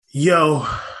Yo,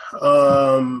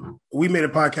 we made a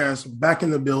podcast back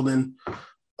in the building.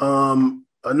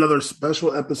 Another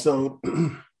special episode.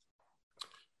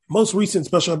 Most recent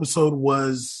special episode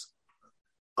was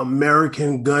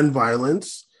American gun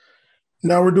violence.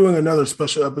 Now we're doing another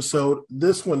special episode.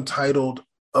 This one titled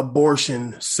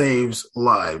Abortion Saves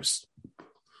Lives.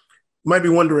 You might be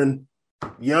wondering,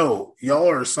 y'all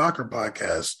are a soccer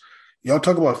podcast. Y'all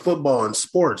talk about football and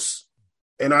sports.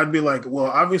 And I'd be like, well,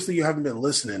 obviously you haven't been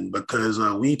listening because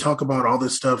we talk about all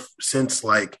this stuff since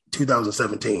like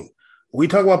 2017. We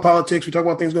talk about politics. We talk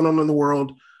about things going on in the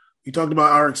world. We talked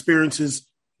about our experiences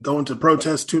going to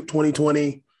protests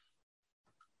 2020,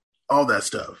 all that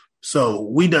stuff. So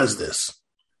we does this.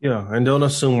 Yeah, and don't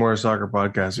assume we're a soccer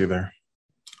podcast either.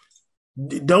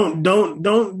 Don't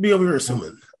be over here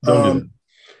assuming. Don't do it.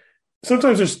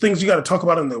 Sometimes there's things you got to talk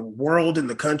about in the world, in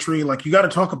the country. Like you got to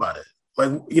talk about it.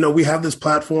 Like, we have this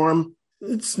platform.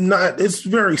 It's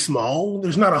very small.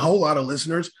 There's not a whole lot of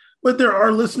listeners, but there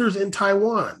are listeners in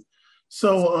Taiwan.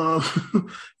 So,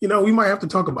 we might have to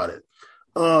talk about it.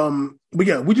 But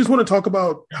yeah, we just want to talk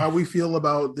about how we feel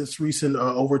about this recent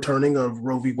overturning of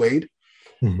Roe v. Wade.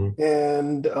 Mm-hmm.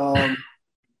 And,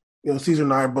 Caesar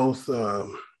and I are both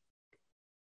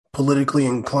politically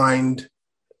inclined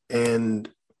and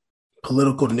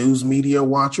political news media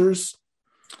watchers.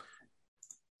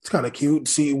 It's kind of cute.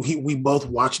 See, we both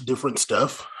watch different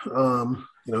stuff.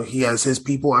 He has his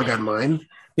people, I got mine.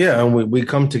 Yeah, and we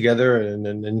come together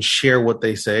and share what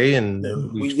they say, and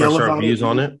we express our views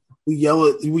on it. We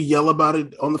yell about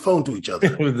it on the phone to each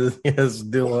other. Yes,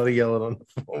 do a lot of yelling on the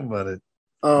phone about it.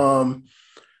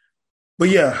 But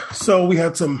yeah, so we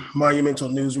had some monumental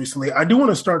news recently. I do want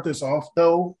to start this off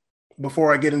though,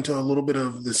 before I get into a little bit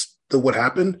of what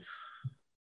happened.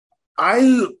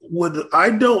 I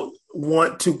don't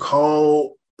want to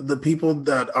call the people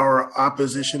that are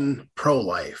opposition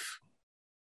pro-life.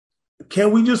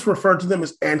 Can we just refer to them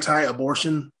as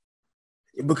anti-abortion?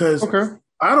 Because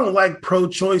I don't like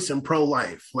pro-choice and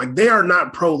pro-life. Like they are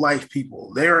not pro-life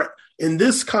people. They're in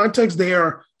this context, they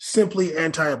are simply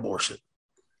anti-abortion.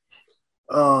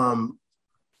 And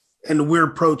we're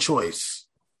pro-choice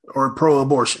or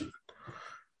pro-abortion.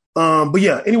 But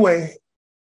yeah, anyway,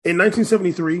 in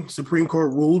 1973, Supreme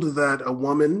Court ruled that a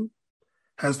woman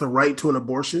has the right to an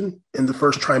abortion in the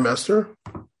first trimester.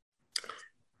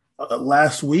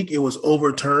 Last week, it was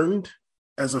overturned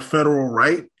as a federal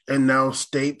right, and now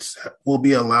states will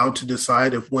be allowed to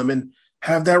decide if women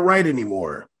have that right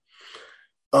anymore.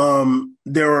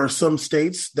 There are some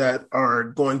states that are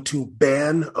going to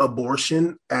ban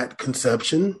abortion at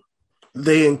conception.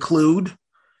 They include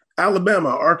Alabama,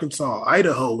 Arkansas,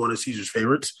 Idaho, one of Caesar's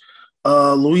favorites,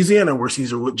 Louisiana, where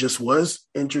Caesar just was,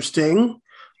 interesting.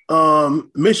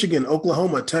 Michigan,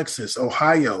 Oklahoma, Texas,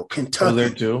 Ohio, Kentucky. Oh, there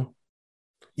too.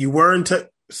 You were in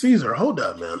Caesar. Hold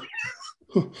up, man.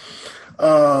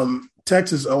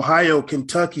 Texas, Ohio,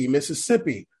 Kentucky,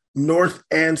 Mississippi, North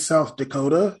and South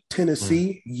Dakota,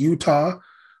 Tennessee, Utah,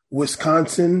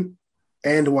 Wisconsin,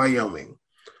 and Wyoming.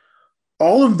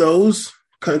 All of those,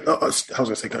 I was going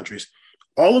to say countries.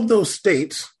 All of those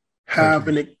states have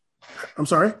I'm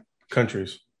sorry?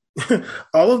 Countries.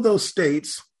 All of those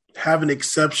states have an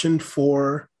exception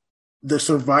for the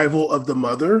survival of the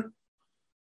mother,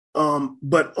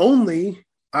 but only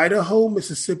Idaho,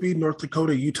 Mississippi, North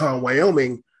Dakota, Utah, and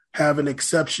Wyoming have an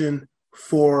exception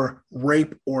for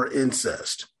rape or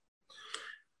incest.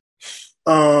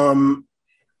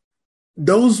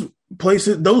 Those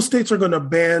states are going to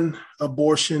ban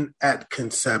abortion at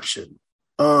conception.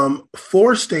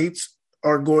 3 states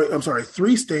are going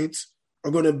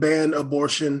to ban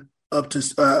abortion up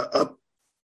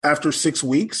after 6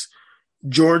 weeks: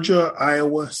 Georgia,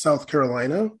 Iowa, South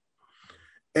Carolina.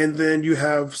 And then you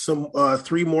have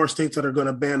 3 more states that are going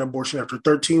to ban abortion after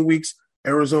 13 weeks: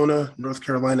 Arizona, North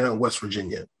Carolina, and West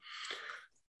Virginia.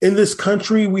 In this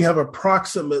country, we have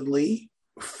approximately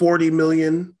 40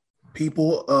 million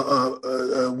people,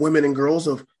 women and girls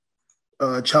of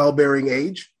childbearing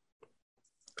age.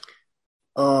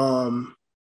 And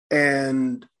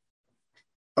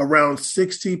around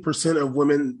 60% of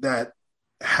women that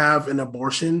have an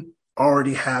abortion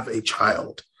already have a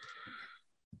child.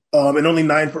 And only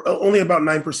about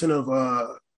 9%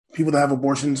 of people that have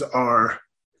abortions are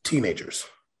teenagers.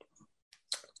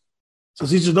 So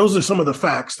those are some of the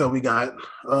facts that we got.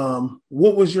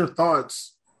 What was your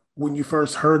thoughts when you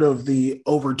first heard of the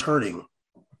overturning?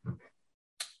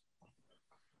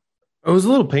 It was a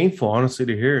little painful, honestly,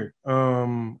 to hear.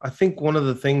 I think one of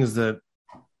the things that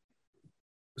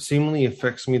seemingly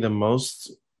affects me the most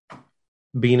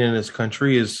being in this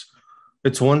country is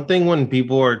it's one thing when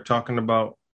people are talking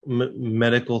about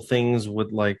medical things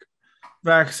with like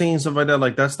vaccines, stuff like that.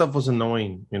 Like that stuff was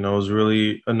annoying. It was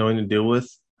really annoying to deal with.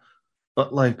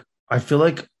 But like, I feel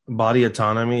like body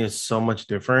autonomy is so much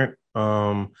different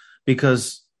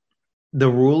because the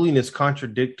ruling is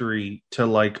contradictory to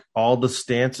like all the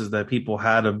stances that people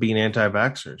had of being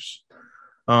anti-vaxxers.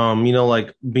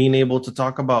 Like being able to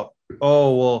talk about,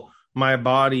 oh, well, my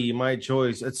body, my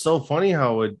choice. It's so funny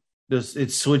how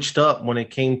it switched up when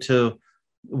it came to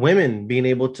women being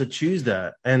able to choose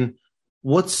that. And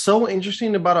what's so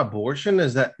interesting about abortion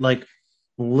is that like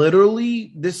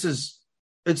literally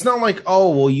it's not like,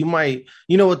 oh, well, you might,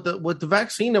 with the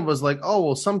vaccine, it was like, oh,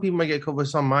 well, some people might get COVID,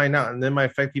 some might not, and that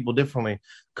might affect people differently.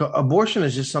 Abortion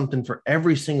is just something for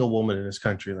every single woman in this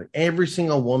country, like every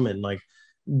single woman. Like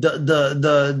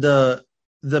the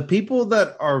people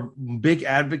that are big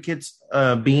advocates,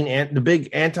 the big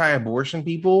anti-abortion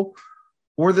people,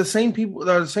 were the same people.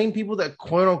 They're the same people that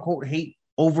quote unquote hate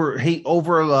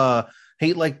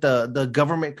like the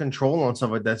government control on stuff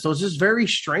like that. So it's just very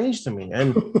strange to me.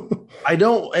 And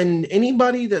and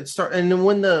anybody that and then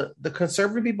when the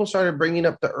conservative people started bringing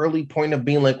up the early point of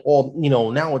being like, well,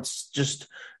 now it's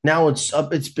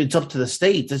up to the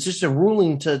states. It's just a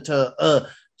ruling to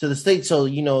the states. So,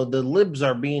 the libs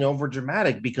are being over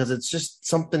dramatic because it's just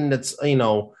something that's,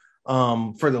 for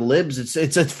the libs,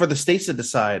 it's for the states to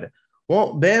decide.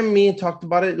 Well, Bam, me talked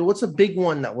about it. What's a big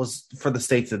one that was for the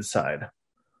states to decide?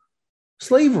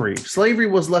 Slavery. Slavery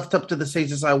was left up to the states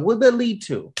to decide. What did that lead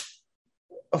to?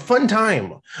 A fun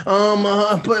time.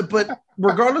 But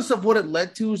regardless of what it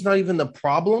led to is not even the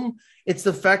problem. It's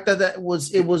the fact that it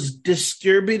was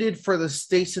distributed for the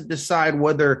states to decide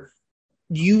whether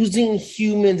using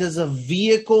humans as a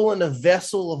vehicle and a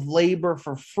vessel of labor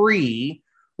for free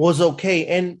was okay.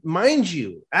 And mind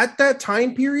you, at that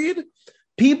time period,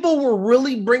 people were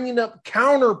really bringing up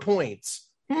counterpoints.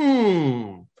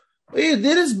 It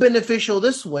is beneficial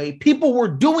this way. People were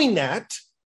doing that.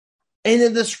 And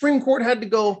then the Supreme Court had to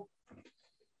go,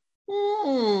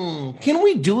 can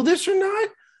we do this or not?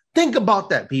 Think about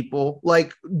that, people.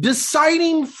 Like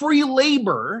deciding free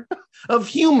labor of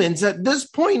humans at this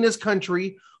point in this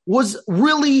country was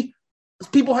really,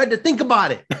 people had to think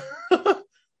about it.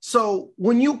 So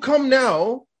when you come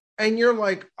now and you're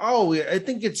like, oh, I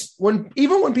think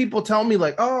even when people tell me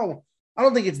like, oh, I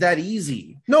don't think it's that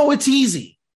easy. No, it's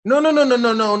easy.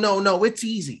 No, it's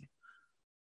easy.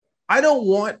 I don't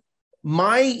want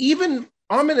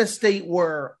I'm in a state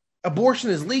where abortion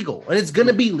is legal and it's going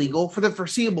to be legal for the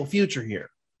foreseeable future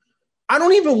here. I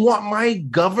don't even want my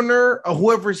governor or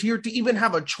whoever's here to even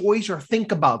have a choice or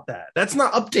think about that. That's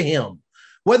not up to him.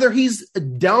 Whether he's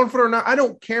down for it or not, I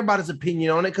don't care about his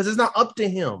opinion on it because it's not up to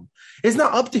him. It's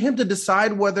not up to him to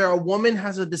decide whether a woman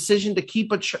has a decision to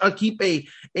keep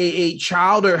a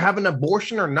child or have an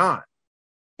abortion or not.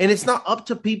 And it's not up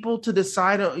to people to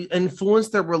decide or influence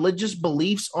their religious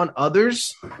beliefs on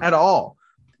others at all.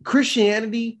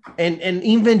 Christianity and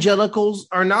evangelicals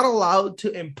are not allowed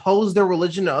to impose their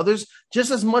religion to others, just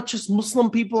as much as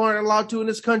Muslim people aren't allowed to in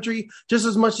this country, just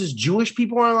as much as Jewish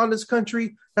people aren't allowed in this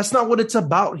country. That's not what it's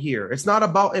about here. It's not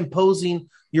about imposing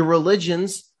your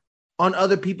religions on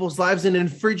other people's lives and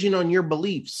infringing on your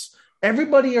beliefs.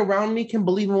 Everybody around me can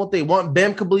believe in what they want.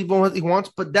 Bam can believe in what he wants,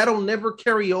 but that'll never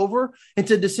carry over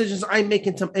into decisions I make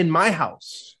in my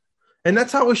house. And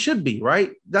that's how it should be, right?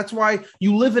 That's why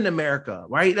you live in America,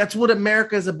 right? That's what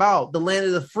America is about, the land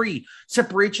of the free,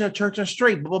 separation of church and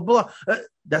state, blah, blah, blah.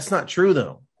 That's not true,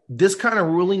 though. This kind of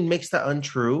ruling makes that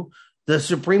untrue. The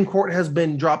Supreme Court has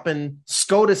been dropping,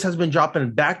 SCOTUS has been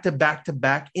dropping back to back to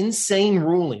back insane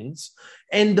rulings.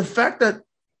 And the fact that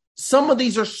some of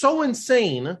these are so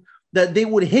insane that they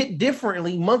would hit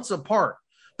differently months apart.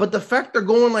 But the fact they're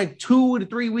going like 2 to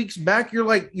 3 weeks back,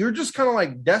 you're just kind of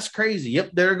like, that's crazy.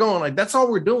 Yep, they're going like, that's all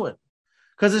we're doing.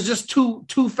 Because it's just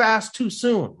too fast, too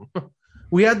soon.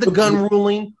 We had the gun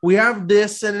ruling. We have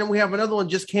this, and then we have another one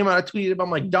just came out. I tweeted about,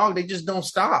 I'm like, dog, they just don't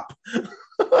stop.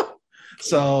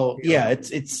 So yeah,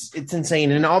 it's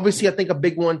insane. And obviously, I think a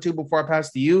big one too, before I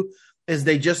pass to you, is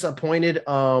they just appointed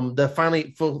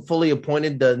fully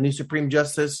appointed the new Supreme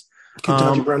Justice.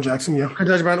 Ketanji Brown Jackson, yeah.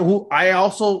 Ketanji Brown, who I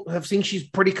also have seen she's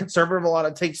pretty conservative, a lot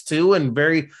of takes too, and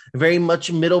very, very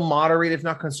much middle moderate, if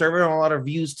not conservative, on a lot of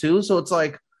views too. So it's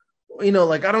like,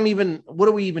 like what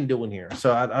are we even doing here?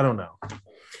 So I don't know.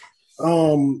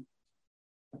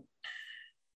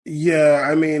 Yeah,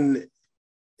 I mean,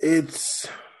 there's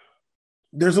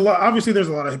a lot of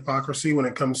hypocrisy when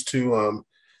it comes to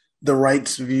the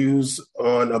right's views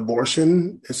on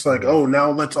abortion. It's like, oh, now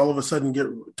let's all of a sudden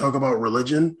talk about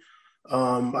religion.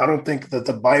 I don't think that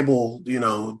the Bible,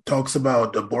 talks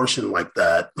about abortion like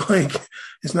that. Like,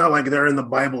 it's not like they're in the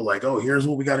Bible, like, oh, here's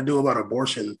what we got to do about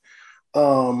abortion.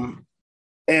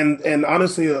 And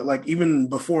honestly, like even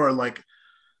before like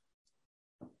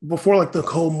the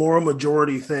whole moral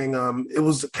majority thing, it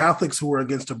was Catholics who were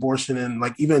against abortion, and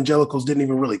like evangelicals didn't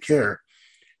even really care.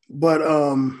 But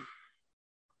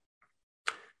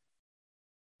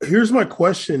here's my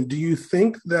question: do you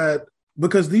think that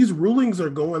because these rulings are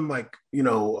going like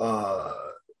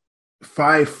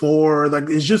 5-4, like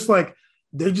it's just like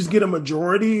they just get a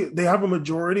majority, they have a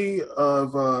majority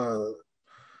of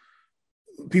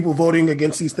people voting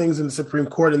against these things in the Supreme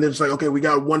Court, and they're just like, okay, we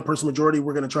got one person majority,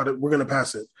 we're gonna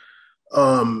pass it.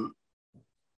 I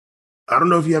don't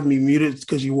know if you have me muted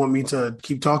because you want me to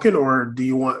keep talking, or do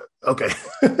you want? Okay,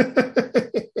 because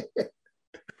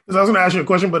I was gonna ask you a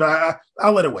question, but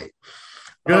I'll let it wait.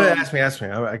 Go ahead, ask me.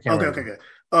 I can't. Okay.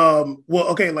 Well,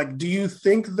 okay. Like, do you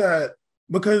think that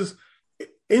because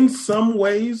in some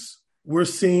ways we're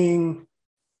seeing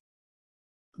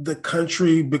the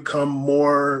country become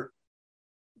more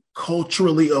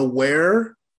culturally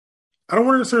aware? I don't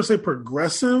want to necessarily say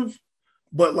progressive,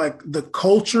 but like the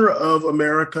culture of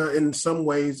America in some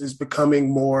ways is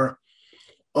becoming more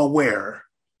aware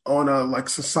on a like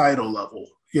societal level,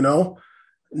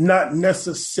 not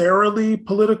necessarily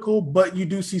political, but you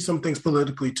do see some things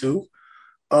politically too.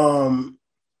 Do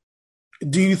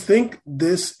you think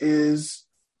this is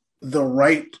the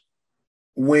right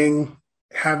wing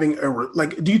having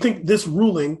do you think this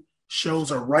ruling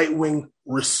shows a right wing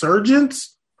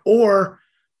resurgence, or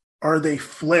are they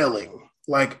flailing?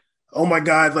 Like, oh my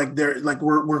God, like they're like,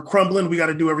 we're crumbling. We got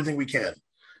to do everything we can.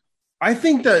 I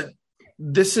think that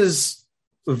this is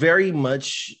very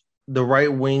much the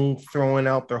right wing throwing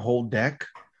out their whole deck.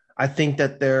 I think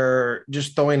that they're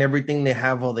just throwing everything they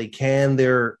have while they can.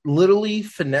 They're literally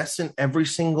finessing every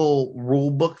single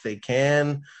rule book they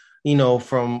can.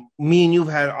 From me and you've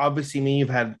had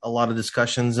a lot of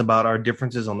discussions about our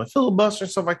differences on the filibuster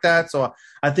and stuff like that. So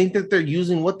I think that they're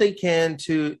using what they can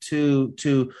to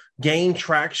gain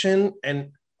traction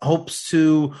and hopes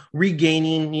to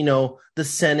regaining, the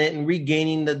Senate and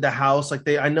regaining the House. Like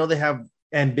I know they have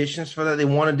ambitions for that. They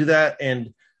want to do that.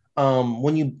 And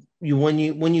when you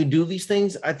do these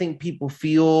things, I think people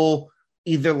feel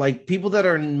either like people that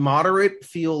are moderate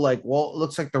feel like, well, it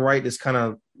looks like the right is kind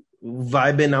of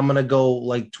vibing. I'm gonna go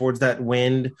like towards that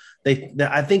wind.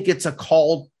 I think it's a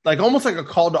call, like almost like a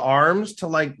call to arms to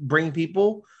like bring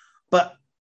people. But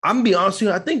I'm gonna be honest with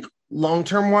you, I think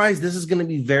long-term wise, this is going to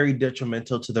be very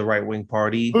detrimental to the right-wing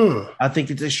party. I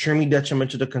think it's extremely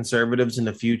detrimental to conservatives in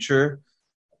the future.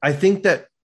 I think that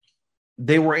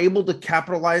they were able to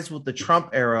capitalize with the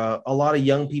Trump era, a lot of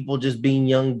young people just being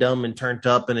young, dumb, and turned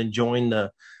up and enjoying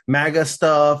the MAGA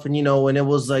stuff. And, and it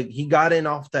was like he got in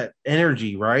off that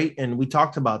energy, right? And we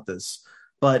talked about this.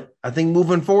 But I think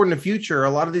moving forward in the future, a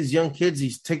lot of these young kids,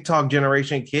 these TikTok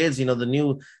generation kids, the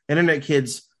new internet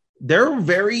kids, they're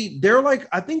like,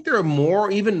 I think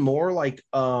they're even more like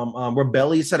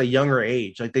rebellious at a younger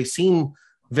age. Like they seem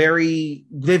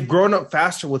they've grown up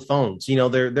faster with phones.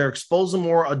 They're exposed to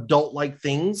more adult-like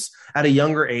things at a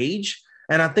younger age.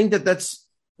 And I think that's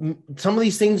some of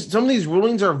these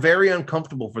rulings are very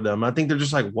uncomfortable for them. I think they're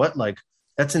just like, what? Like,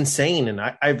 that's insane. And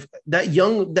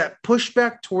that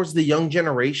pushback towards the young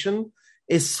generation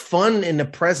is fun in the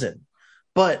present.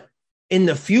 But in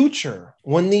the future,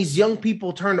 when these young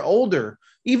people turn older,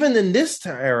 even in this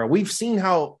era, we've seen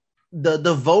how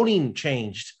the voting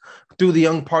changed through the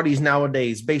young parties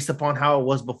nowadays based upon how it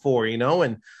was before,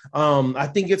 and I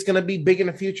think it's going to be big in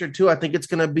the future too. I think it's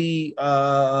going to be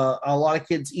a lot of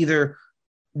kids either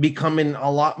becoming a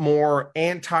lot more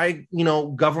anti,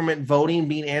 government voting,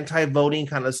 being anti-voting,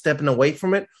 kind of stepping away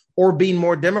from it, or being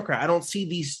more Democrat. I don't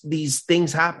see these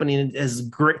things happening as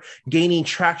gaining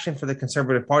traction for the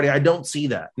Conservative Party. I don't see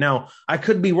that. Now, I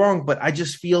could be wrong, but I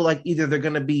just feel like either they're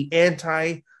going to be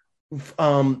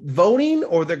voting,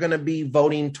 or they're going to be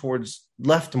voting towards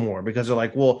left more, because they're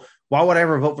like, well, why would I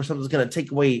ever vote for something that's going to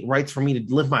take away rights for me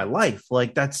to live my life?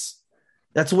 Like that's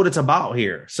what it's about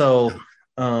here. So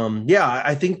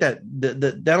I think that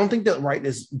I don't think that right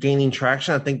is gaining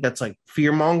traction. I think that's like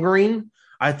fear mongering.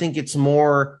 I think it's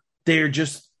more they're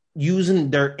just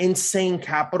using their insane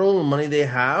capital and money they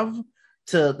have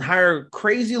to hire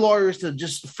crazy lawyers to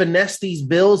just finesse these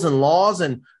bills and laws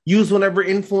and use whatever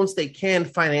influence they can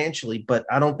financially. But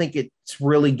I don't think it's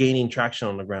really gaining traction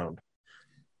on the ground.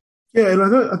 Yeah,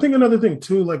 and I think another thing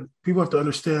too, like people have to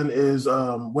understand is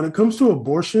when it comes to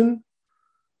abortion,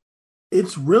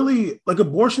 it's really like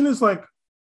abortion is like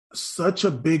such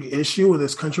a big issue in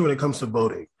this country when it comes to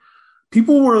voting.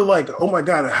 people were like, oh my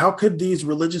God, how could these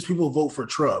religious people vote for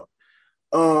Trump?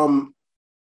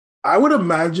 I would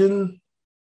imagine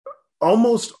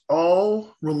almost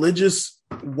all religious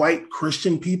white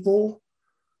Christian people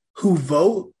who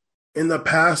vote in the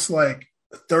past like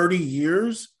 30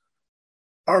 years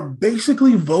are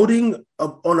basically voting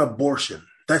on abortion.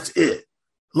 That's it.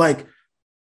 Like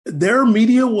their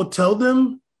media will tell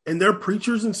them and their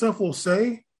preachers and stuff will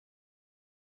say,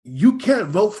 you can't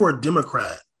vote for a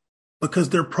Democrat because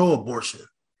they're pro-abortion.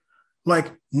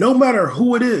 Like no matter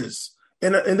who it is.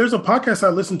 And there's a podcast I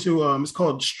listen to. It's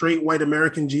called Straight White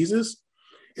American Jesus.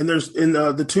 And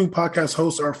the two podcast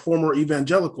hosts are former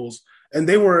evangelicals. And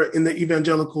they were in the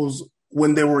evangelicals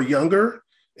when they were younger.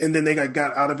 And then they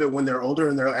got out of it when they're older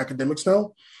and they're academics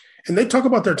now. And they talk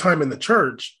about their time in the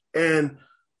church. And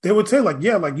they would say like,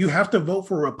 yeah, like you have to vote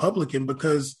for a Republican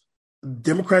because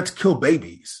Democrats kill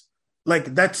babies.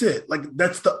 Like, that's it. Like,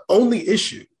 that's the only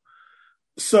issue.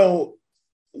 So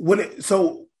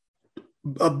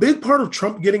a big part of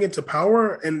Trump getting into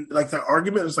power and like that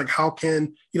argument is like, how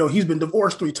can, he's been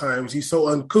divorced 3 times. He's so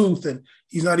uncouth and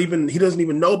he doesn't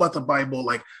even know about the Bible.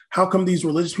 Like, how come these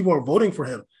religious people are voting for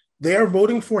him? They are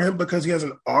voting for him because he has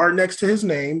an R next to his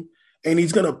name and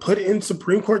he's going to put in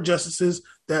Supreme Court justices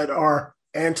that are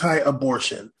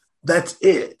anti-abortion. That's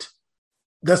it.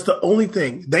 That's the only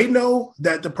thing. They know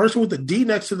that the person with the D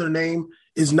next to their name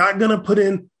is not going to put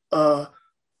in, that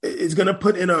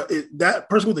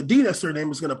person with the D next to their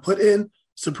name is going to put in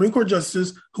Supreme Court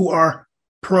justices who are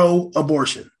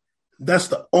pro-abortion. That's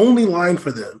the only line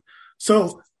for them.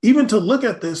 So even to look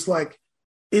at this, like,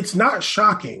 it's not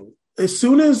shocking. As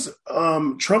soon as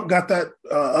Trump got that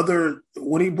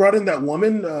when he brought in that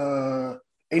woman,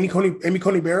 Amy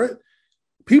Coney Barrett,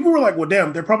 people were like, well,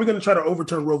 damn, they're probably going to try to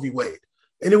overturn Roe v. Wade.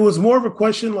 And it was more of a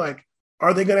question like,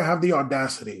 are they going to have the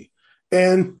audacity?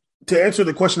 And to answer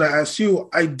the question I asked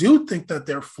you, I do think that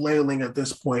they're flailing at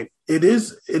this point. It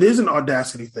is an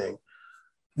audacity thing.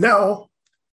 Now,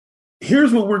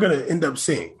 here's what we're going to end up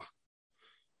seeing.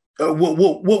 What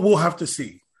we'll have to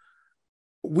see.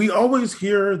 We always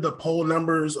hear the poll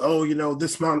numbers. Oh,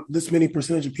 this many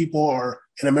percentage of people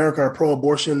in America are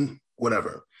pro-abortion,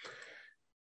 whatever.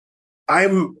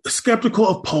 I'm skeptical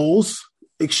of polls.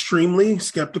 Extremely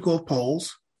skeptical of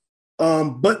polls,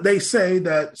 but they say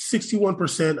that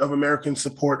 61% of Americans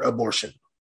support abortion.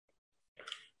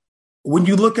 When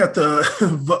you look at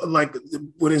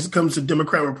when it comes to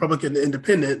Democrat, Republican,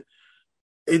 Independent,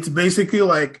 it's basically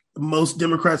like most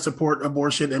Democrats support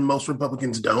abortion and most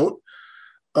Republicans don't.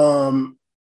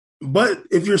 But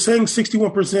if you're saying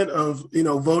 61% of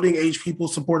voting age people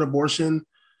support abortion,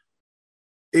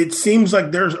 it seems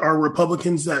like there are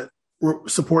Republicans that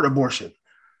support abortion.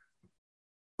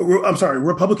 I'm sorry,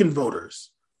 Republican voters.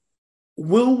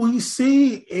 Will we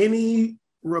see any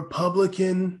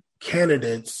Republican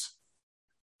candidates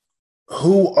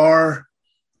who are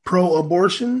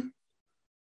pro-abortion?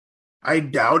 I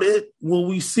doubt it. Will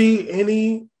we see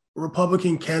any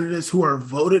Republican candidates who are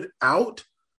voted out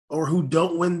or who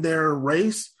don't win their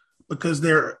race because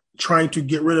they're trying to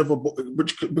get rid of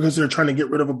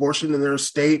abortion in their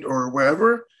state or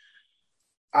wherever?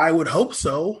 I would hope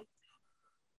so.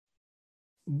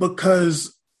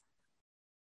 Because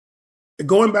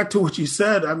going back to what you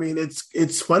said, I mean,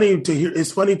 it's funny to hear.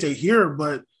 It's funny to hear,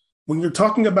 but when you're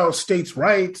talking about states'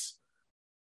 rights,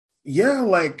 yeah,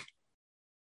 like,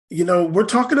 we're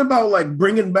talking about like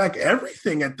bringing back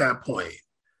everything at that point.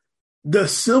 The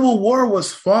Civil War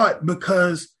was fought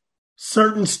because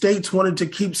certain states wanted to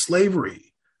keep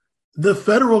slavery. The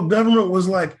federal government was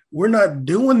like, we're not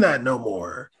doing that no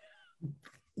more.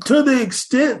 To the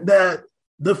extent that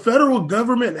the federal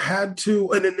government had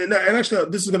to, and actually,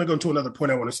 this is going to go into another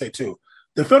point I want to say too.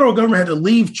 The federal government had to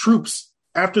leave troops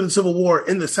after the Civil War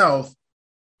in the South,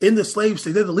 in the slave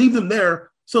state. They had to leave them there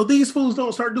so these fools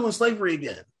don't start doing slavery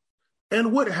again.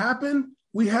 And what happened?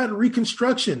 We had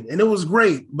Reconstruction, and it was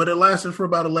great, but it lasted for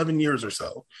about 11 years or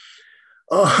so.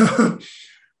 And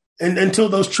until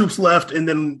those troops left, and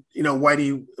then,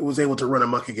 Whitey was able to run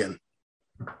amok again.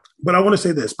 But I want to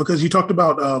say this, because you talked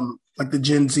about like the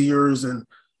Gen Zers and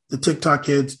the TikTok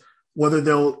kids, whether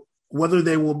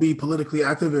they will be politically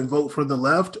active and vote for the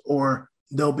left, or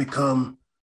they'll become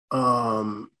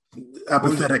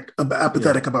apathetic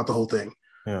about the whole thing.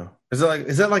 Yeah. Is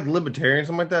that like libertarian,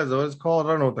 something like that? Is that what it's called?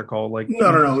 I don't know what they're called. Like,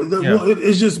 no. Well,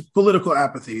 it's just political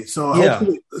apathy. So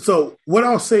so what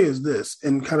I'll say is this,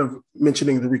 and kind of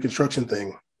mentioning the Reconstruction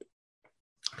thing,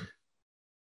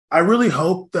 I really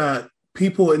hope that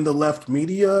people in the left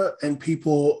media and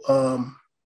people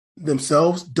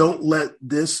themselves don't let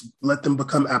them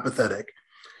become apathetic,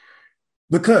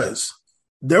 because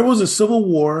there was a civil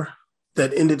war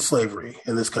that ended slavery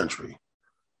in this country.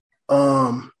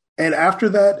 And after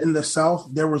that, in the South,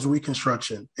 there was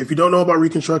Reconstruction. If you don't know about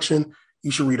Reconstruction, you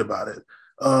should read about it.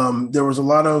 There was a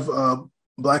lot of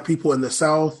Black people in the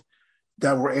South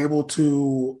that were able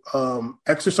to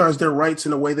exercise their rights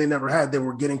in a way they never had. They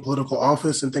were getting political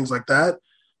office and things like that.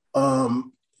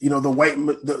 The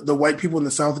white people in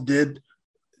the South did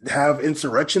have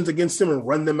insurrections against them and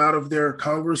run them out of their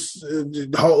Congress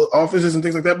offices and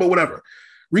things like that. But whatever.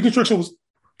 Reconstruction was,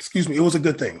 it was a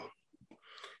good thing.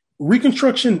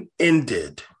 Reconstruction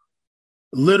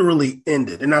literally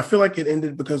ended. And I feel like it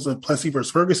ended because of Plessy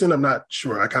versus Ferguson. I'm not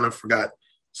sure. I kind of forgot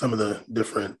some of the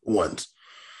different ones.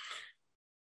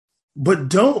 But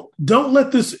don't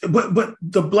let this, but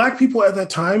the Black people at that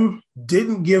time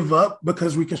didn't give up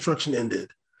because Reconstruction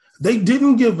ended. They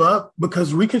didn't give up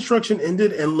because Reconstruction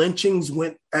ended and lynchings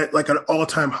went at like an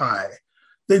all-time high.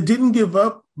 They didn't give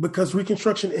up because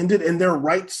Reconstruction ended and their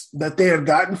rights that they had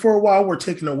gotten for a while were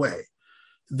taken away.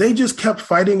 They just kept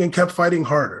fighting and kept fighting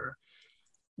harder.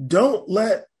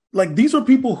 These are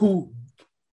people who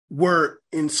were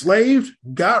enslaved,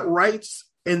 got rights,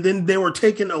 and then they were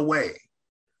taken away.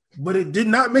 But it did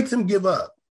not make them give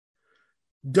up.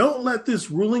 Don't let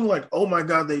this ruling like, oh my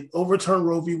God, they overturned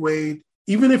Roe v. Wade.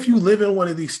 Even if you live in one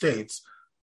of these states,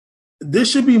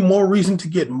 this should be more reason to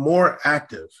get more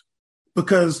active,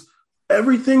 because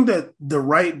everything that the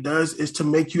right does is to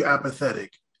make you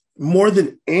apathetic more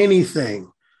than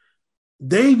anything.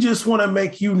 They just want to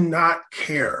make you not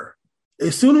care.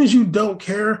 As soon as you don't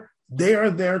care, they are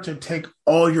there to take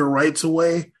all your rights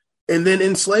away and then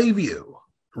enslave you.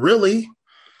 Really.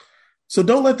 So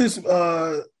don't let this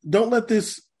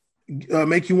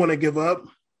make you want to give up.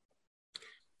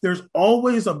 There's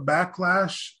always a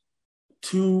backlash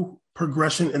to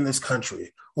progression in this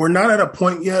country. We're not at a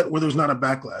point yet where there's not a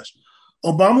backlash.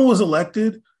 Obama was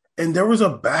elected and there was a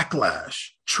backlash.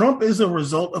 Trump is a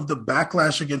result of the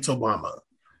backlash against Obama.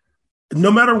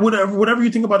 No matter whatever you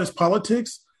think about his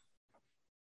politics,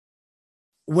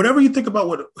 whatever you think about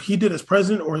what he did as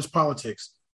president or his politics,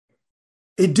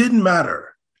 it didn't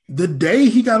matter. The day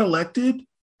he got elected,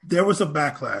 there was a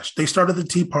backlash. They started the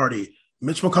Tea Party.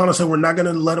 Mitch McConnell said, we're not going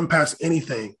to let him pass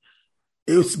anything.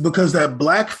 It's because that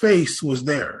black face was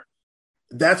there.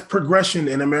 That's progression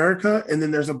in America. And then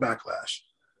there's a backlash.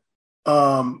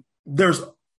 There's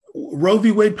Roe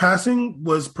v. Wade passing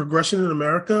was progression in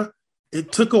America.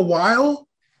 It took a while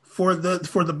for the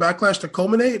backlash to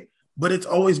culminate, but it's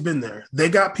always been there. They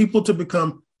got people to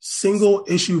become single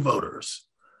issue voters.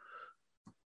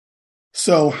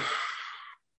 So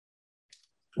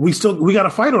we got a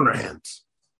fight on our hands.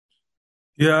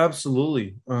 Yeah,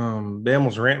 absolutely. Bam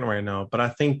ranting right now, but I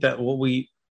think that what we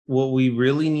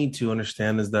really need to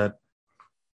understand is that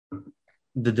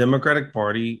the Democratic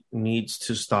Party needs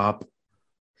to stop.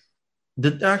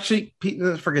 Forget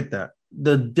that.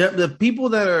 The people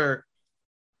that are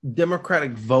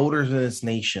Democratic voters in this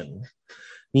nation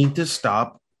need to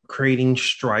stop creating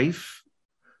strife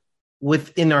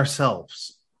within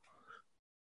ourselves.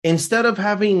 Instead of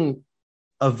having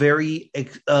a very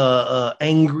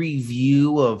angry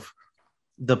view of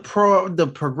the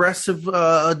progressive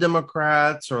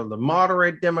Democrats or the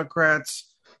moderate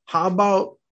Democrats, how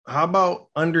about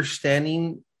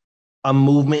understanding a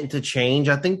movement to change?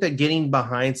 I think that getting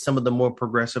behind some of the more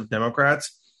progressive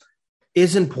Democrats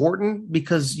is important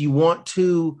because you want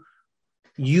to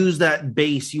use that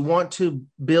base. You want to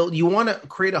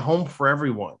create a home for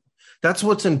everyone. That's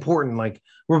what's important. Like,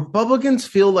 Republicans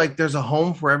feel like there's a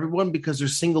home for everyone because they're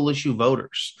single issue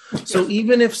voters. So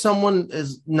even if someone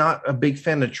is not a big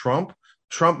fan of Trump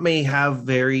may have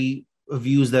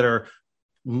views that are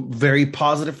very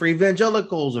positive for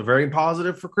evangelicals or very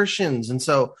positive for Christians. And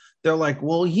so they're like,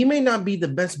 well, he may not be the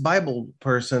best Bible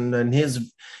person and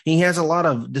he has a lot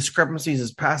of discrepancies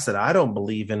as past that I don't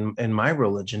believe in my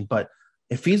religion. But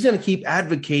if he's going to keep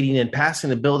advocating and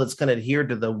passing a bill that's going to adhere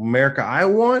to the America I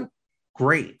want,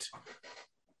 great.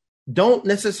 Don't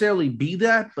necessarily be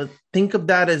that, but think of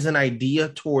that as an idea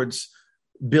towards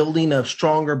building a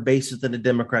stronger basis than the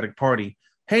Democratic Party.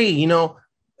 Hey,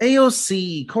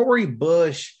 AOC, Cory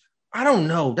Bush, I don't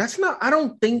know. I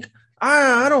don't think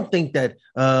that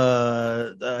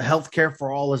healthcare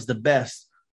for all is the best.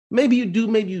 Maybe you do,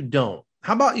 maybe you don't.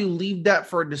 How about you leave that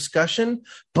for a discussion,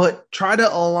 but try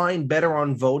to align better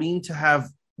on voting to have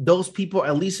those people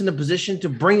at least in a position to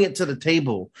bring it to the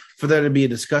table for there to be a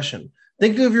discussion.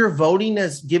 Think of your voting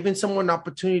as giving someone an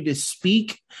opportunity to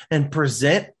speak and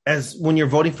present, as when you're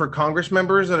voting for Congress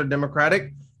members that are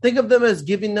Democratic. Think of them as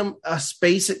giving them a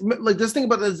space. Like, just think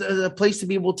about it as a place to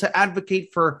be able to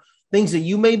advocate for things that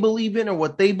you may believe in or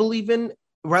what they believe in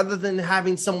rather than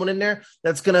having someone in there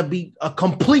that's going to be a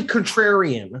complete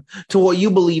contrarian to what you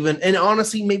believe in, and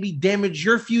honestly, maybe damage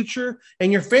your future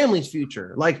and your family's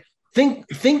future. Like think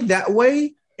that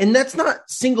way. And that's not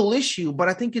single issue, but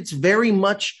I think it's very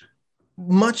much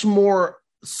more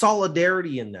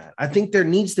solidarity in that. I think there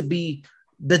needs to be,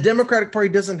 the Democratic Party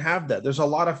doesn't have that. There's a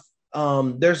lot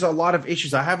of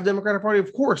issues. I have a Democratic Party,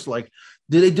 of course. Like,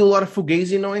 do they do a lot of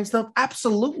fugazi annoying stuff?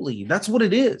 Absolutely. That's what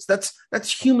it is. That's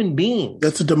human beings.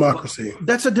 That's a democracy.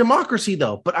 That's a democracy,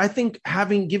 though. But I think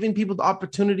giving people the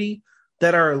opportunity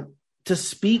that are to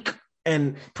speak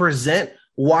and present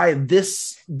why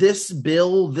this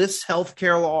bill, this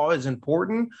healthcare law is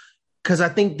important, because I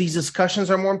think these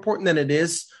discussions are more important than it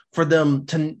is for them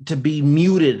to be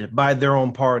muted by their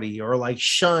own party, or like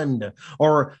shunned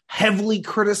or heavily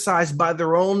criticized by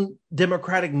their own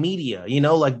Democratic media,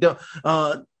 like the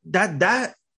own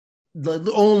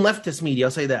leftist media.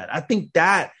 I'll say that. I think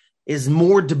that is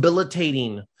more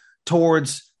debilitating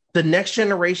towards the next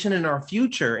generation and our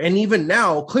future. And even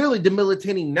now, clearly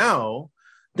debilitating now,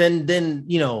 then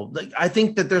like, I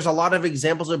think that there's a lot of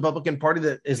examples of the Republican Party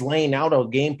that is laying out a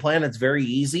game plan that's very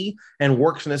easy and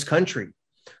works in this country.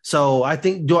 So I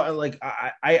think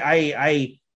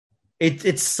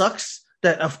it sucks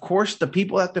that, of course, the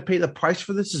people that have to pay the price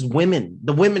for this is women.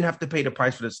 The women have to pay the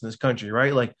price for this in this country,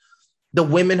 right? Like the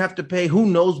women have to pay. Who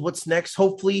knows what's next?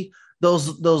 Hopefully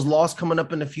those laws coming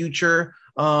up in the future.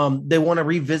 They want to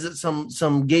revisit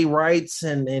some gay rights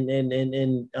and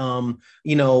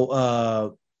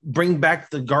bring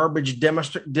back the garbage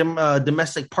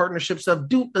domestic partnership stuff.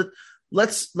 Dude,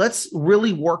 let's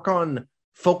really work on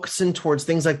focusing towards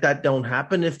things like that don't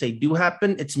happen. If they do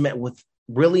happen, it's met with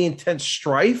really intense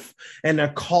strife and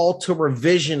a call to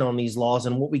revision on these laws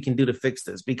and what we can do to fix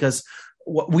this. Because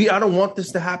I don't want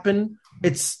this to happen.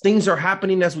 Things are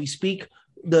happening as we speak.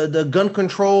 The gun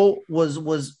control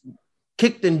was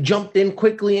kicked and jumped in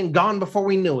quickly and gone before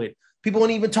we knew it. People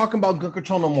aren't even talking about gun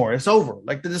control no more. It's over.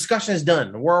 Like the discussion is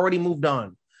done. We're already moved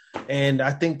on. And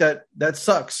I think that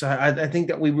sucks. I think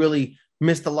that we really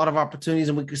missed a lot of opportunities,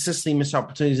 and we consistently miss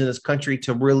opportunities in this country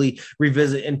to really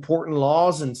revisit important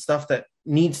laws and stuff that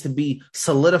needs to be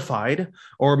solidified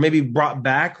or maybe brought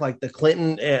back, like the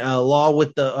Clinton law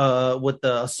with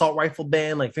the assault rifle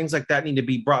ban. Like things like that need to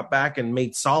be brought back and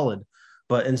made solid.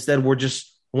 But instead, we're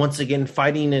just once again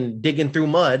fighting and digging through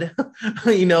mud,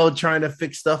 trying to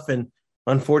fix stuff. And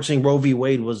unfortunately, Roe v.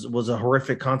 Wade was a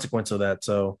horrific consequence of that.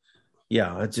 So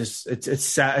yeah, it's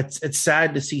sad. It's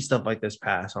sad to see stuff like this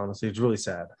pass. Honestly, it's really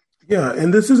sad. Yeah,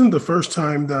 and this isn't the first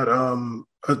time that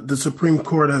the Supreme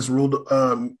Court has ruled,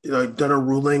 done a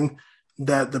ruling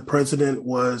that the president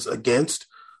was against.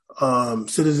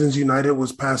 Citizens United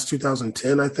was passed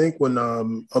 2010, I think, when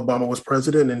Obama was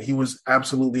president, and he was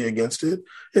absolutely against it.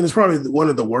 And it's probably one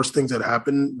of the worst things that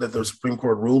happened that the Supreme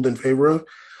Court ruled in favor of.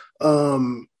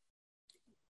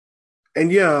 And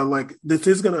yeah, like this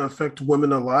is going to affect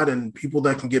women a lot and people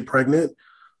that can get pregnant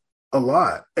a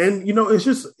lot. And,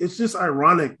 it's just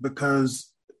ironic because,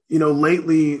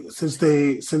 lately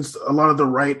since a lot of the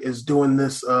right is doing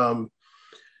this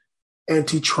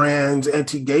anti-trans,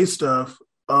 anti-gay stuff,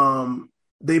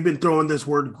 they've been throwing this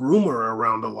word groomer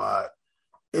around a lot.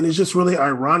 And it's just really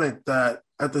ironic that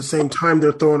at the same time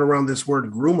they're throwing around this word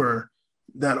groomer,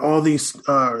 that all these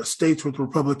states with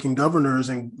Republican governors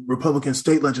and Republican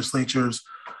state legislatures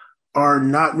are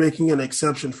not making an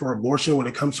exception for abortion when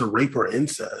it comes to rape or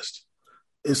incest.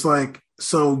 It's like,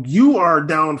 so you are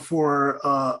down for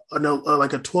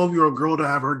like a 12-year-old girl to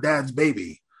have her dad's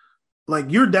baby. Like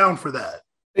you're down for that.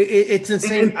 It's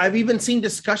insane. I've even seen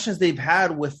discussions they've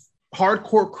had with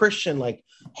hardcore Christian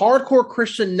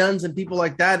nuns and people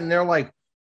like that. And they're like,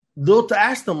 they'll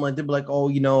ask them, like, they'll be like,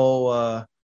 oh,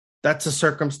 that's a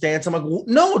circumstance. I'm like,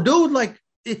 no, dude, like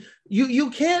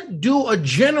you can't do a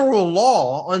general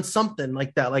law on something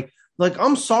like that. Like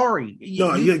I'm sorry.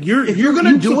 No, if you're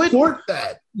going to do it,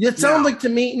 that. It sounds like to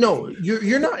me, no,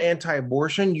 you're not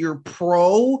anti-abortion. You're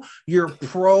pro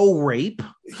rape.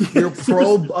 You're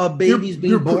pro babies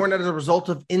being born as a result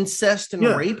of incest and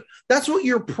rape. That's what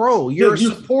you're pro. You're a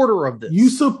supporter of this.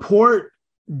 You support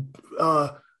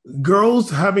girls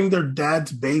having their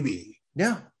dad's baby.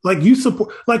 Yeah. Like you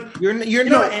support, like you're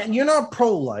not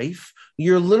pro-life.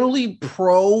 You're literally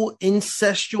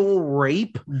pro-incestual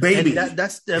rape, baby.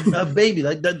 That's a baby.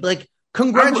 Like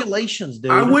congratulations,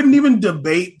 dude. I wouldn't even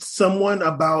debate someone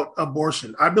about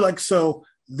abortion. I'd be like, so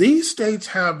these states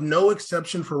have no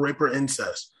exception for rape or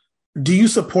incest. Do you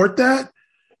support that?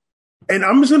 And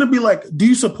I'm just going to be like, do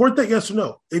you support that? Yes or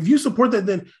no? If you support that,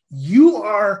 then you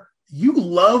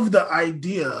love the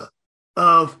idea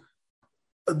of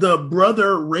the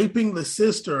brother raping the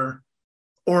sister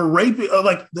or raping,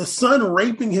 like the son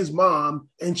raping his mom,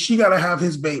 and she got to have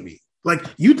his baby. Like,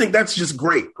 you think that's just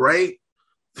great, right?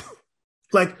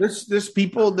 Like, there's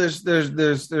people,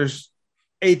 it's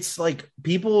like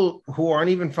people who aren't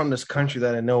even from this country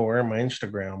that I know are on my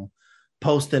Instagram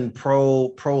posting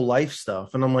pro life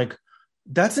stuff, and I'm like,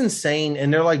 that's insane.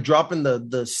 And they're like dropping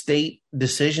the state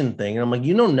decision thing, and I'm like,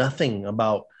 you know nothing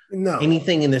about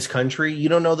anything in this country. You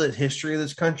don't know the history of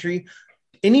this country.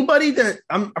 Anybody that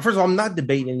first of all, I'm not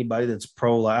debating anybody that's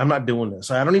pro-life. I'm not doing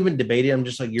this. I don't even debate it. I'm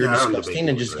just like, you're disgusting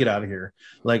and just get out of here.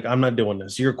 Like, I'm not doing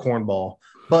this. You're a cornball.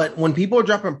 But when people are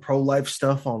dropping pro-life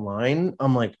stuff online,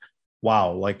 I'm like,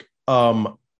 wow. Like,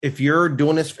 if you're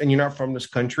doing this and you're not from this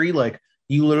country, like,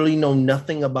 you literally know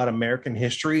nothing about American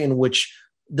history, in which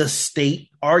the state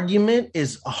argument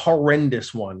is a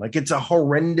horrendous one. Like, it's a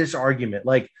horrendous argument.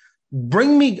 Like,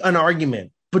 bring me an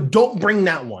argument, but don't bring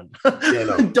that one.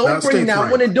 Don't bring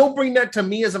that one, and don't bring that to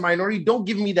me as a minority. Don't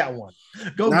give me that one.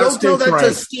 Go tell that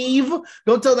to Steve.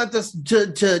 Go tell that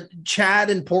to Chad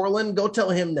in Portland. Go tell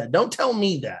him that. Don't tell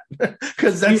me that,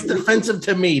 because that's defensive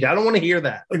to me. I don't want to hear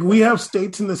that. Like, we have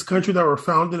states in this country that were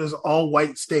founded as all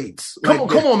white states. Come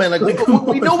on, man. Like, we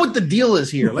know what the deal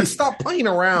is here. Let's stop playing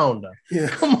around. Yeah.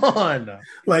 Come on.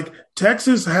 Like,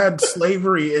 Texas had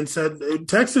slavery and said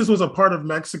Texas was a part of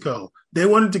Mexico. They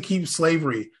wanted to keep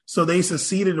slavery, so they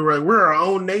seceded and were like, we're our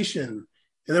own nation.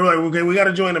 And they were like, okay, we got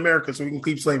to join America so we can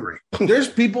keep slavery. There's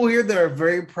people here that are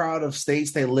very proud of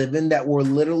states they live in that were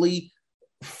literally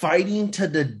fighting to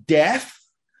the death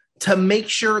to make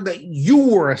sure that you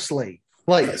were a slave.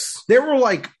 Like, yes. They were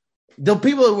like, the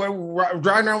people that were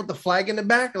driving around with the flag in the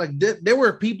back, like, there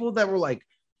were people that were like,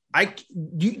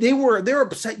 they were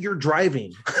upset you're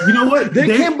driving. You know what? They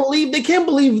can't believe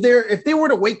if they were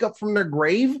to wake up from their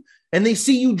grave and they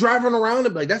see you driving around,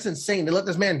 and be like, that's insane. They let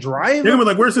this man drive. They were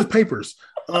like, where's his papers?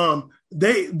 What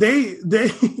farm's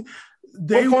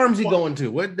he going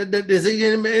to? What is he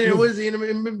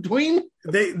in between?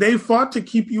 They fought to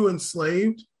keep you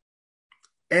enslaved,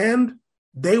 and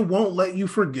they won't let you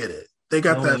forget it. They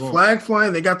got that flag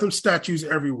flying. They got them statues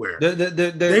everywhere.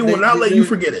 They will not let you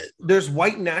forget it. There's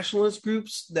white nationalist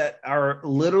groups that are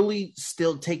literally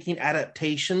still taking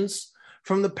adaptations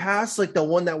from the past, like the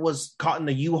one that was caught in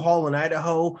the U-Haul in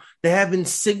Idaho. They have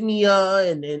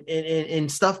insignia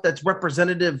and stuff that's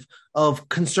representative of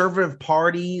conservative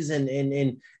parties and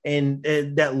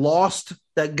that lost,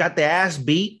 that got the ass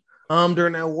beat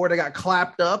during that war. They got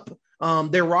clapped up.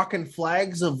 They're rocking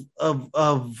flags of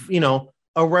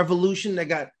a revolution that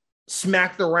got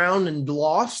smacked around and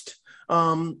lost.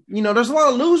 There's a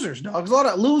lot of losers, dog. There's a lot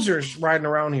of losers riding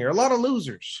around here. A lot of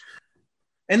losers.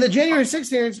 And the January 6th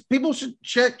hearings, people should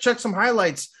check some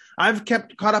highlights. I've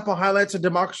kept caught up on highlights of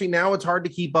Democracy Now! It's hard to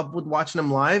keep up with watching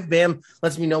them live. Bam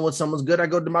lets me know when someone's good. I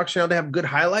go to Democracy Now! To have good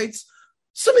highlights.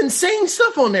 Some insane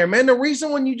stuff on there, man. The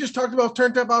reason when you just talked about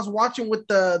Turned Up, I was watching with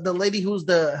the lady who's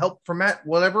the help for Matt,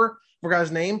 whatever, forgot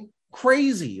his name.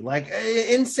 Crazy, like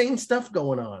insane stuff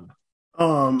going on.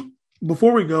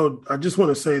 Before we go, I just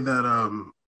want to say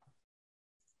that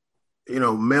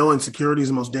male insecurity is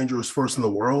the most dangerous force in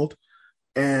the world,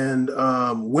 and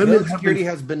women insecurity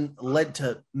has been led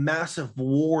to massive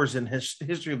wars in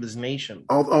history of this nation.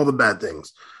 All the bad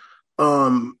things.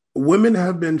 Women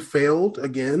have been failed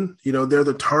again. They're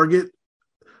the target.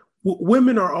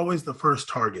 Women are always the first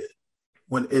target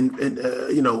when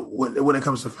it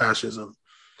comes to fascism.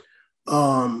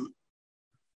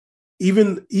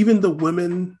 Even the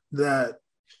women that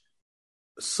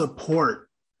support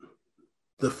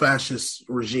the fascist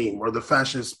regime or the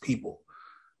fascist people,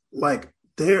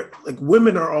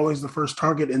 women are always the first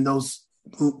target in those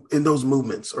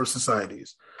movements or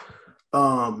societies.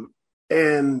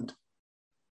 And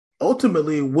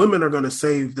ultimately women are going to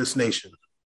save this nation.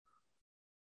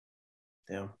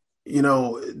 Yeah.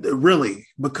 Really,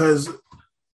 because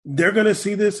they're going to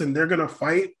see this and they're going to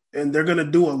fight. And they're going to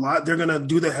do a lot. They're going to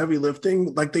do the heavy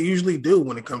lifting like they usually do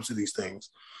when it comes to these things.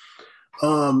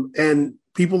 And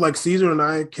people like Caesar and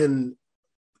I can,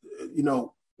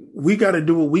 we got to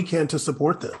do what we can to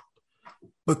support them,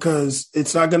 because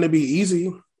it's not going to be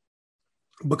easy,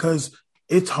 because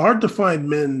it's hard to find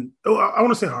men. Oh, I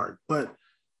want to say hard, but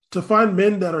to find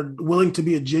men that are willing to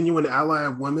be a genuine ally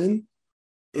of women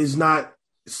is not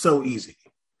so easy.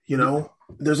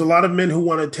 There's a lot of men who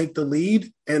want to take the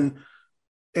lead, and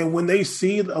when they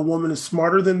see a woman is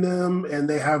smarter than them and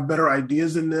they have better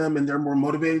ideas than them and they're more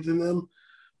motivated than them,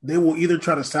 they will either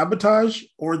try to sabotage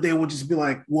or they will just be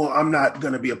like, well, I'm not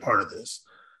going to be a part of this.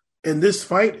 And this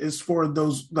fight is for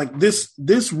those, like this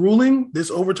ruling,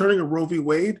 this overturning of Roe v.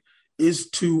 Wade is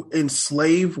to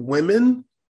enslave women,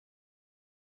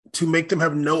 to make them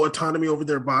have no autonomy over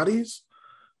their bodies.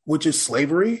 which is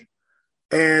slavery.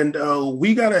 And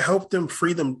we got to help them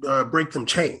free them, break them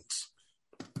chains.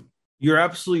 You're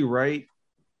absolutely right.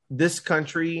 This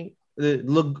country,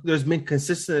 look, there's been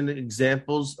consistent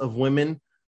examples of women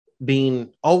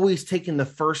being always taking the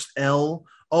first L,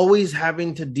 always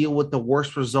having to deal with the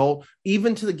worst result,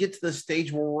 even to get to the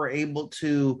stage where we're able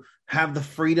to have the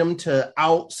freedom to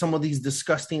out some of these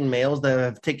disgusting males that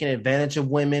have taken advantage of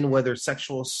women, whether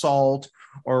sexual assault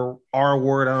or R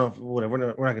word, I don't know,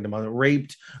 whatever, we're not going to mind it,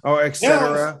 raped or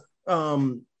etc.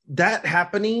 That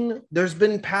happening, there's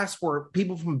been past where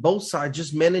people from both sides,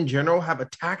 just men in general, have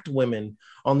attacked women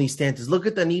on these stances. Look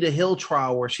at the Anita Hill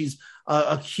trial where she's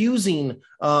accusing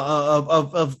of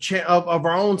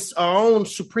our own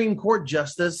Supreme Court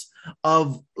justice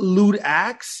of lewd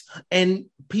acts, and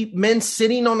men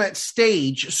sitting on that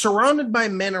stage surrounded by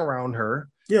men around her.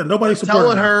 Yeah, nobody's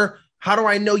telling her, how do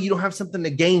I know you don't have something to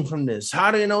gain from this?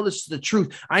 How do you know this is the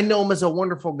truth? I know him as a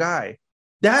wonderful guy.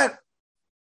 That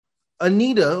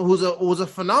Anita, who was a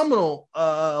phenomenal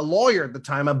lawyer at the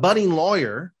time, a budding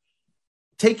lawyer,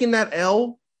 taking that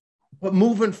L, but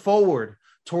moving forward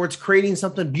towards creating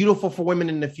something beautiful for women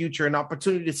in the future, an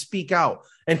opportunity to speak out.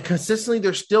 And consistently,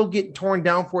 they're still getting torn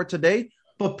down for it today.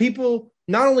 But people,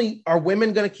 not only are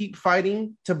women going to keep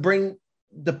fighting to bring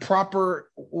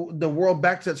the world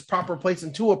back to its proper place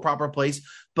and to a proper place,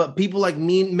 but people like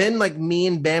me, men like me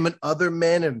and Bam and other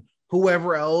men and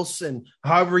whoever else and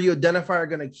however you identify are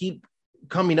going to keep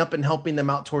coming up and helping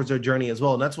them out towards their journey as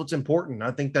well. And that's what's important.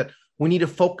 I think that we need to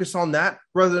focus on that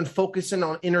rather than focusing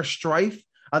on inner strife.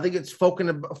 I think it's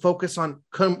focus on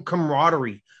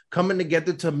camaraderie, coming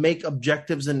together to make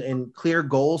objectives and clear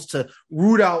goals to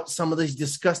root out some of these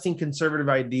disgusting conservative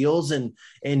ideals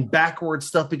and backward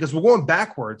stuff, because we're going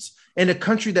backwards in a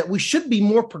country that we should be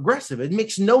more progressive. It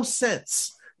makes no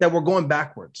sense that we're going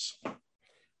backwards.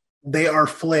 They are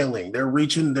flailing. They're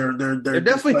reaching. They're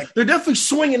definitely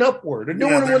swinging upward. They're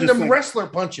doing one of them wrestler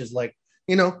punches, like,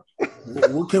 you know.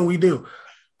 What can we do?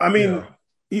 I mean,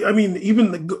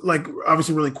 even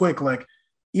obviously really quick, like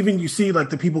even you see like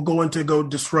the people going to go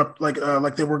disrupt, like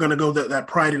they were going to go that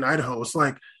Pride in Idaho. It's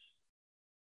like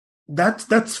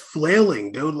that's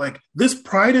flailing, dude. Like this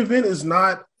Pride event is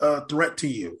not a threat to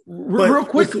you. Real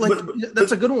quick,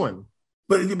 that's a good one.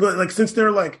 But like since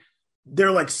they're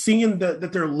seeing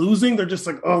that they're losing, they're just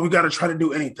like, oh, we got to try to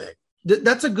do anything.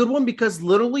 That's a good one, because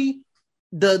literally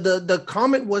the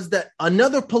comment was that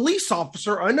another police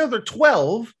officer, another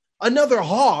 12, another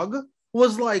hog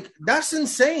was like, that's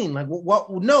insane. Like, what?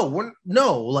 No, we're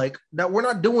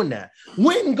not doing that.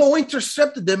 Went and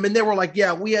intercepted them, and they were like,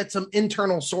 yeah, we had some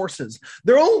internal sources.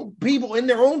 Their own people in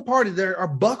their own party, there are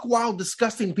buck wild,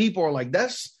 disgusting people are like,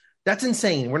 that's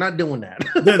insane. We're not doing that.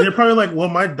 They're probably like, well,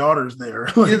 my daughter's there.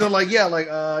 Yeah, they're like, yeah, like,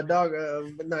 dog,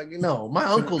 no, my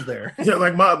uncle's there. Yeah,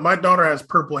 like my daughter has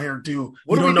purple hair too.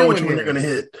 You don't know which one you're gonna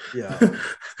hit. Yeah.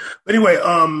 But anyway,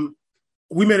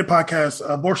 we made a podcast,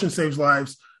 Abortion Saves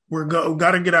Lives. We're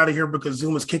got to get out of here because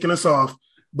Zoom is kicking us off.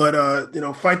 But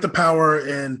fight the power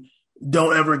and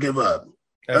don't ever give up.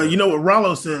 You know what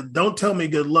Rollo said? Don't tell me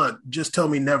good luck. Just tell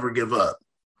me never give up.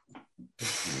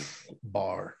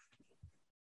 Bar.